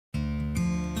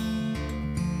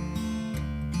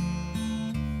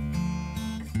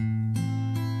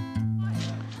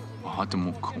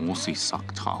Hobbamock osi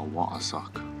sak ta wa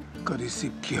sak.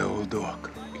 Karisip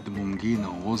kiaodok. Idmungina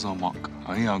ozamak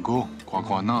ayago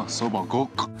kwakwana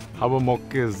sobagok.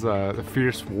 Hobbamock is the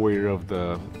fierce warrior of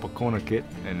the Wamponoag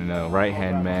and a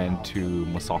right-hand man to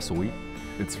Massasoit.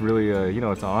 It's really,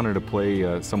 it's an honor to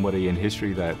play somebody in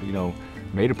history that,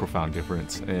 made a profound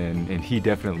difference, and he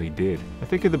definitely did. I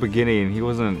think at the beginning he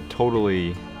wasn't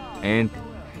totally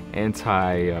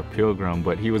anti-pilgrim,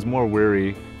 but he was more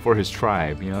weary for his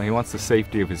tribe. He wants the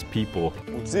safety of his people.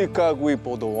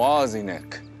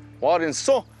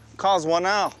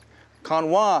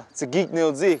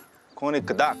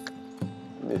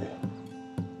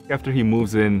 After he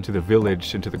moves into the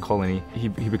village, into the colony, he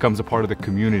becomes a part of the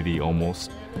community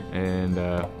almost, and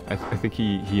I think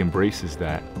he embraces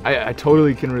that. I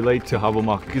totally can relate to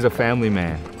Hobbamock. He's a family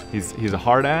man. He's a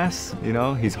hard ass,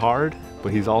 he's hard,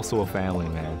 but he's also a family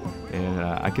man, and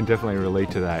I can definitely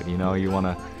relate to that. You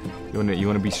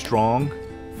wanna be strong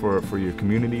for your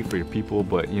community, for your people,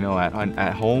 but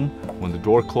at home, when the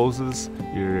door closes,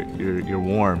 you're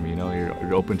warm.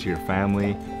 You're open to your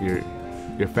family.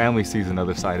 Your family sees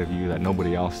another side of you that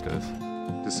nobody else does.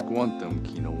 The Squanto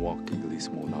kina walk iglis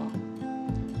mona.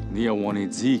 Nia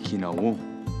wanted z kina wo.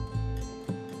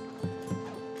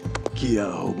 Kia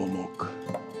Hobbamock.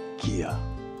 Kia.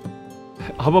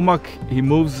 Hobbamock, he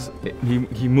moves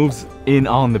in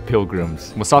on the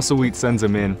pilgrims. Massasoit sends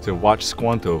him in to watch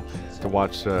Squanto,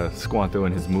 Squanto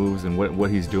and his moves and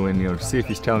what he's doing, to see if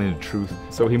he's telling the truth.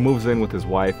 So he moves in with his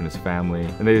wife and his family,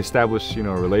 and they establish, a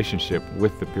relationship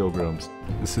with the pilgrims.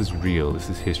 This is real, this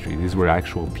is history, these were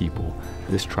actual people.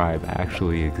 This tribe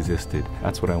actually existed.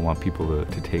 That's what I want people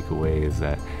to take away, is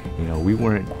that, we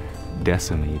weren't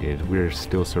decimated. We're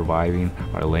still surviving.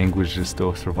 Our language is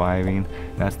still surviving.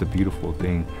 That's the beautiful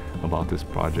thing about this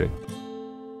project.